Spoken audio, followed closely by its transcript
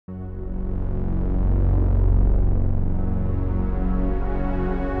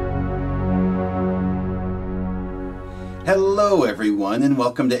Hello everyone and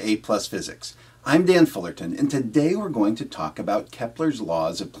welcome to APlusPhysics. I'm Dan Fullerton and today we're going to talk about Kepler's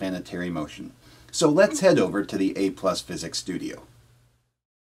laws of planetary motion. So let's head over to the APlusPhysics studio.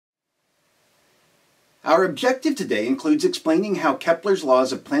 Our objective today includes explaining how Kepler's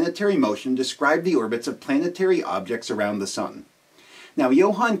laws of planetary motion describe the orbits of planetary objects around the Sun. Now,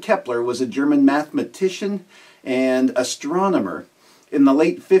 Johann Kepler was a German mathematician and astronomer in the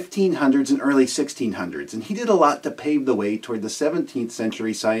late 1500s and early 1600s, and he did a lot to pave the way toward the 17th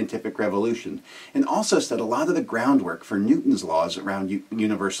century scientific revolution, and also set a lot of the groundwork for Newton's laws around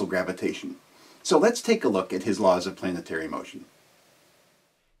universal gravitation. So let's take a look at his laws of planetary motion.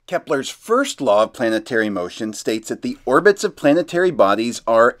 Kepler's first law of planetary motion states that the orbits of planetary bodies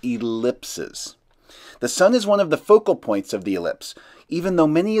are ellipses. The Sun is one of the focal points of the ellipse, even though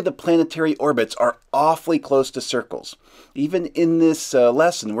many of the planetary orbits are awfully close to circles. Even in this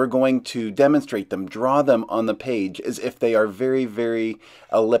lesson, we're going to demonstrate them, draw them on the page as if they are very, very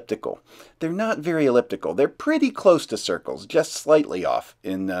elliptical. They're not very elliptical. They're pretty close to circles, just slightly off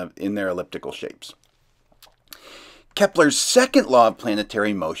in their elliptical shapes. Kepler's second law of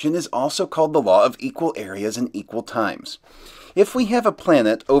planetary motion is also called the law of equal areas and equal times. If we have a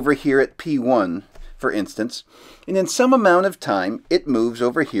planet over here at P1, for instance, and in some amount of time it moves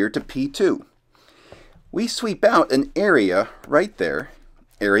over here to P2. We sweep out an area right there,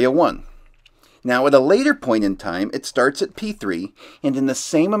 area 1. Now at a later point in time it starts at P3, and in the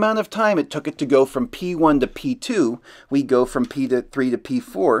same amount of time it took it to go from P1 to P2, we go from P3 to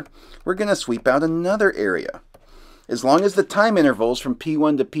P4, we're going to sweep out another area. As long as the time intervals from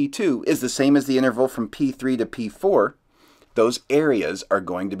P1 to P2 is the same as the interval from P3 to P4, those areas are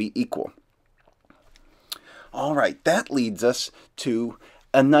going to be equal. All right, that leads us to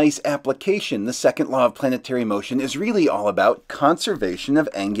a nice application. The second law of planetary motion is really all about conservation of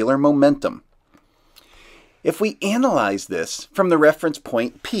angular momentum. If we analyze this from the reference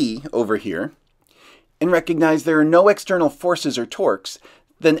point P over here and recognize there are no external forces or torques,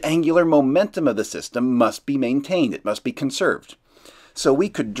 then angular momentum of the system must be maintained. It must be conserved. So we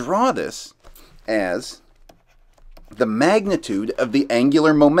could draw this as the magnitude of the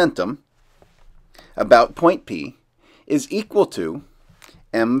angular momentum about point P is equal to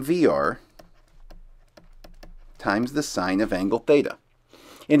mvr times the sine of angle theta.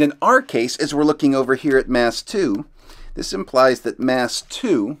 And in our case, as we're looking over here at mass 2, this implies that mass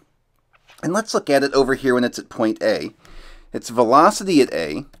 2, and let's look at it over here when it's at point A, its velocity at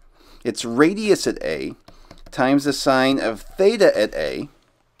A, its radius at A, times the sine of theta at A,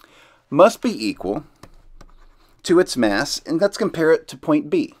 must be equal to its mass, and let's compare it to point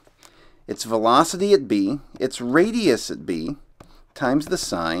B. Its velocity at B, its radius at B, times the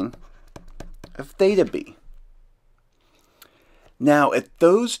sine of theta B. Now, at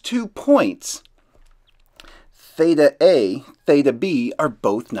those 2 points, theta A, theta B are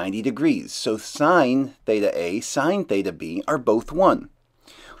both 90 degrees. So sine theta A, sine theta B are both 1.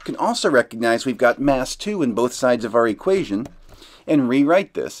 We can also recognize we've got mass 2 in both sides of our equation and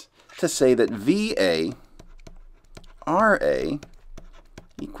rewrite this to say that VA, RA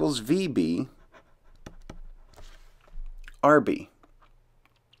equals VB, RB.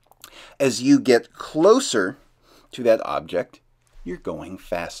 As you get closer to that object, you're going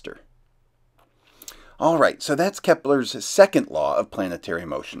faster. All right, so that's Kepler's second law of planetary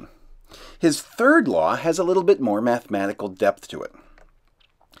motion. His third law has a little bit more mathematical depth to it.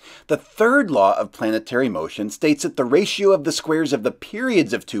 The third law of planetary motion states that the ratio of the squares of the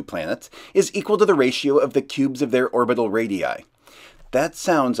periods of 2 planets is equal to the ratio of the cubes of their orbital radii. That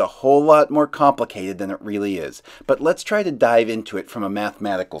sounds a whole lot more complicated than it really is, but let's try to dive into it from a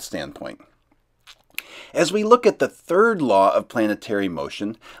mathematical standpoint. As we look at the third law of planetary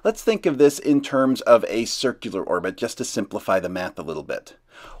motion, let's think of this in terms of a circular orbit, just to simplify the math a little bit.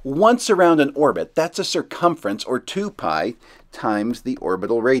 Once around an orbit, that's a circumference, or 2 pi, times the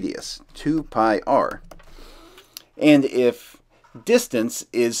orbital radius, 2 pi r. And if distance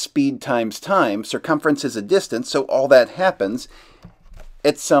is speed times time, circumference is a distance, so all that happens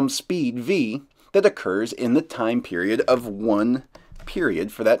at some speed v that occurs in the time period of 1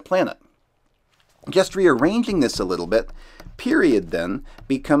 period for that planet. Just rearranging this a little bit, period then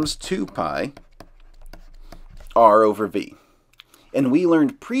becomes 2 pi r over v. And we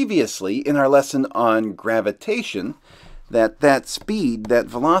learned previously in our lesson on gravitation that that speed, that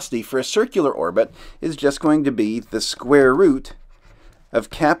velocity for a circular orbit is just going to be the square root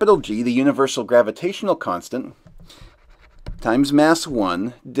of capital G, the universal gravitational constant, times mass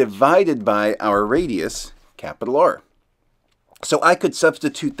 1 divided by our radius, capital R. So I could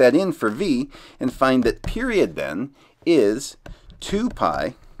substitute that in for v and find that period then is 2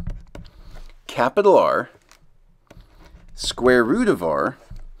 pi capital R square root of r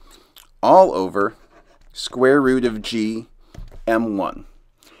all over square root of g m1.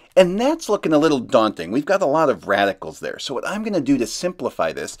 And that's looking a little daunting. We've got a lot of radicals there. So what I'm going to do to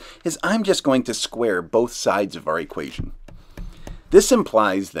simplify this is I'm just going to square both sides of our equation. This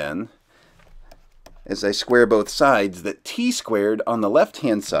implies then, as I square both sides, that t squared on the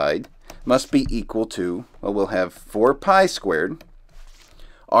left-hand side must be equal to, well, we'll have 4 pi squared.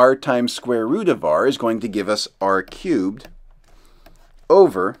 R times square root of r is going to give us r cubed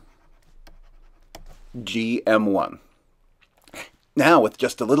over gm1. Now, with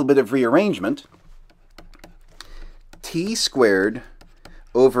just a little bit of rearrangement, t squared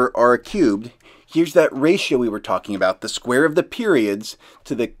over r cubed, here's that ratio we were talking about, the square of the periods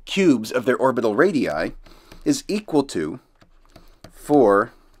to the cubes of their orbital radii, is equal to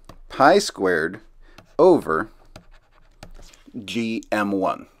 4 pi squared over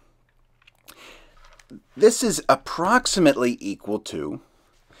gm1. This is approximately equal to,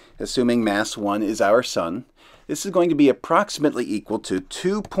 assuming mass 1 is our sun, this is going to be approximately equal to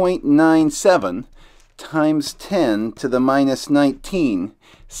 2.97 times 10 to the minus 19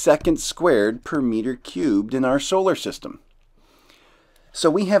 seconds squared per meter cubed in our solar system. So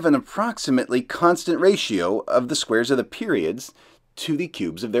we have an approximately constant ratio of the squares of the periods to the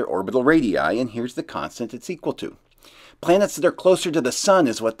cubes of their orbital radii, and here's the constant it's equal to. Planets that are closer to the sun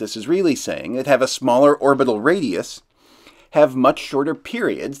is what this is really saying, that have a smaller orbital radius, have much shorter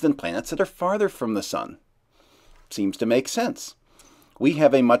periods than planets that are farther from the sun. Seems to make sense. We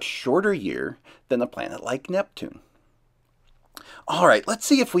have a much shorter year than a planet like Neptune. All right, let's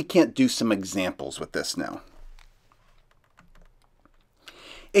see if we can't do some examples with this now.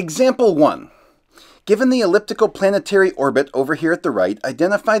 Example 1. Given the elliptical planetary orbit over here at the right,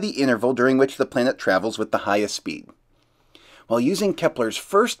 identify the interval during which the planet travels with the highest speed. Well, using Kepler's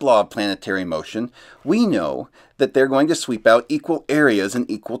first law of planetary motion, we know that they're going to sweep out equal areas in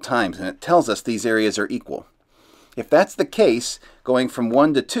equal times, and it tells us these areas are equal. If that's the case, going from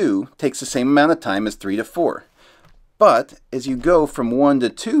 1 to 2 takes the same amount of time as 3 to 4. But as you go from 1 to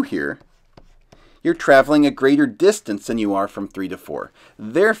 2 here, you're traveling a greater distance than you are from 3 to 4.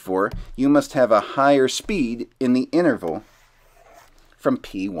 Therefore, you must have a higher speed in the interval from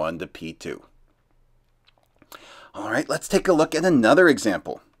P1 to P2. All right, let's take a look at another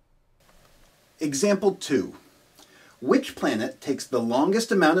example. Example 2. Which planet takes the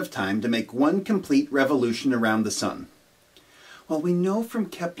longest amount of time to make one complete revolution around the sun? Well, we know from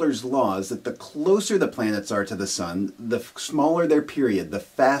Kepler's laws that the closer the planets are to the sun, the smaller their period, the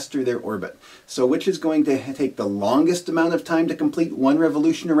faster their orbit. So which is going to take the longest amount of time to complete one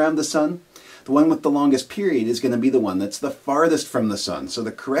revolution around the sun? The one with the longest period is going to be the one that's the farthest from the sun. So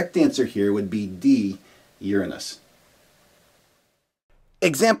the correct answer here would be D, Uranus.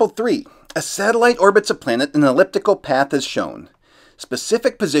 Example 3. A satellite orbits a planet in an elliptical path as shown.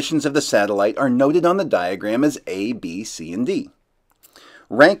 Specific positions of the satellite are noted on the diagram as A, B, C, and D.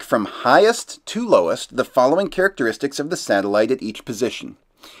 Rank from highest to lowest the following characteristics of the satellite at each position.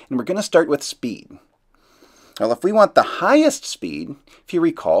 And we're going to start with speed. Well, if we want the highest speed, if you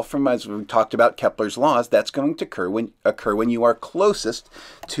recall from as we talked about Kepler's laws, that's going to occur when you are closest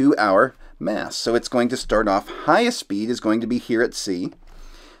to our mass. So it's going to start off, highest speed is going to be here at C.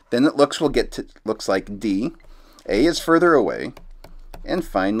 Then it looks like D. A is further away. And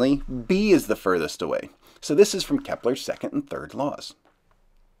finally, B is the furthest away. So this is from Kepler's second and third laws.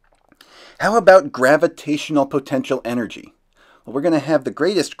 How about gravitational potential energy? Well, we're going to have the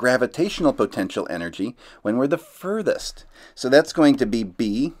greatest gravitational potential energy when we're the furthest. So that's going to be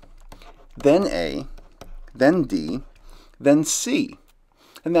B, then A, then D, then C.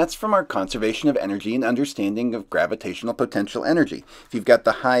 And that's from our conservation of energy and understanding of gravitational potential energy. If you've got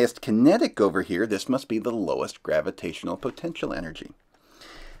the highest kinetic over here, this must be the lowest gravitational potential energy.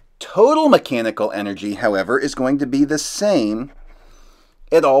 Total mechanical energy, however, is going to be the same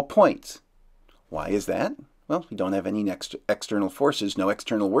at all points. Why is that? Well, we don't have any external forces, no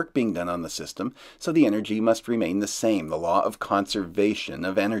external work being done on the system, so the energy must remain the same, the law of conservation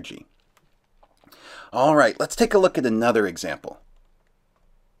of energy. All right, let's take a look at another example.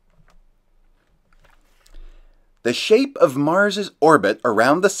 The shape of Mars's orbit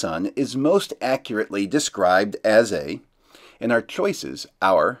around the Sun is most accurately described as a, in our choices,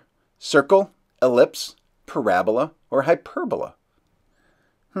 our circle, ellipse, parabola, or hyperbola.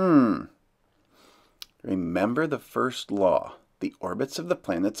 Remember the first law. The orbits of the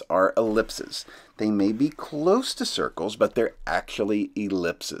planets are ellipses. They may be close to circles, but they're actually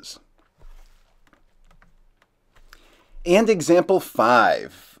ellipses. And example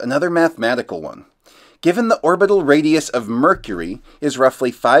 5, another mathematical one. Given the orbital radius of Mercury is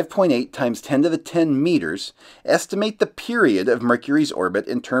roughly 5.8 times 10 to the 10 meters, estimate the period of Mercury's orbit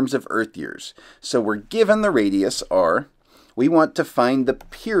in terms of Earth years. So we're given the radius r. We want to find the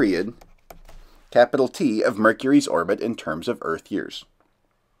period, capital T, of Mercury's orbit in terms of Earth years.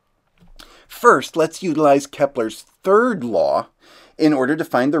 First, let's utilize Kepler's third law in order to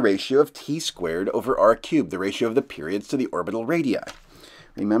find the ratio of t squared over r cubed, the ratio of the periods to the orbital radii.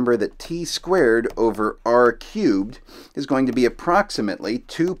 Remember that t squared over r cubed is going to be approximately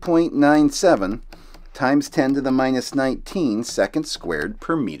 2.97 times 10 to the minus 19 seconds squared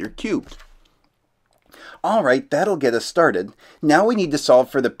per meter cubed. All right, that'll get us started. Now we need to solve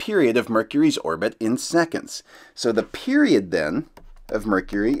for the period of Mercury's orbit in seconds. So the period then of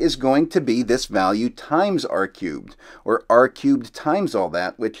Mercury is going to be this value times r cubed, or r cubed times all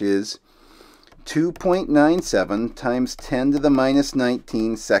that, which is 2.97 times 10 to the minus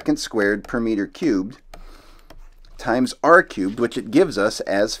 19 seconds squared per meter cubed times r cubed, which it gives us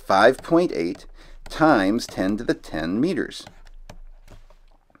as 5.8 times 10 to the 10 meters.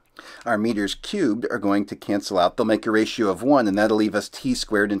 Our meters cubed are going to cancel out. They'll make a ratio of 1, and that'll leave us t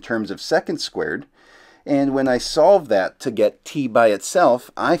squared in terms of seconds squared. And when I solve that to get t by itself,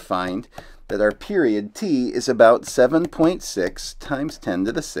 I find that our period t is about 7.6 times 10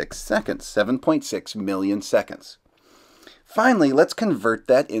 to the 6 seconds, 7.6 million seconds. Finally, let's convert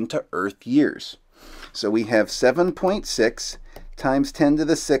that into Earth years. So we have 7.6 times 10 to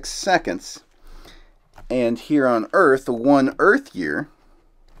the 6 seconds. And here on Earth, 1 Earth year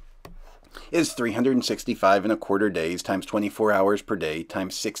is 365.25 days times 24 hours per day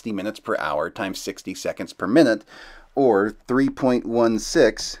times 60 minutes per hour times 60 seconds per minute, or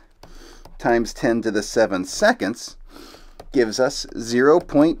 3.16 times 10 to the 7 seconds gives us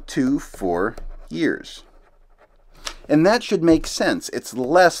 0.24 years. And that should make sense. It's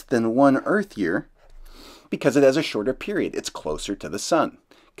less than 1 Earth year because it has a shorter period. It's closer to the Sun,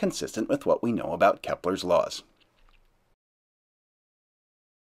 consistent with what we know about Kepler's laws.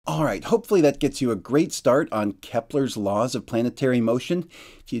 All right, hopefully that gets you a great start on Kepler's laws of planetary motion.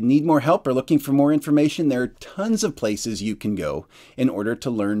 If you need more help or looking for more information, there are tons of places you can go in order to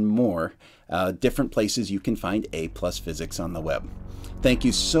learn more. Different places you can find APlusPhysics on the web. Thank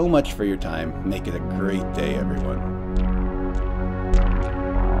you so much for your time. Make it a great day, everyone.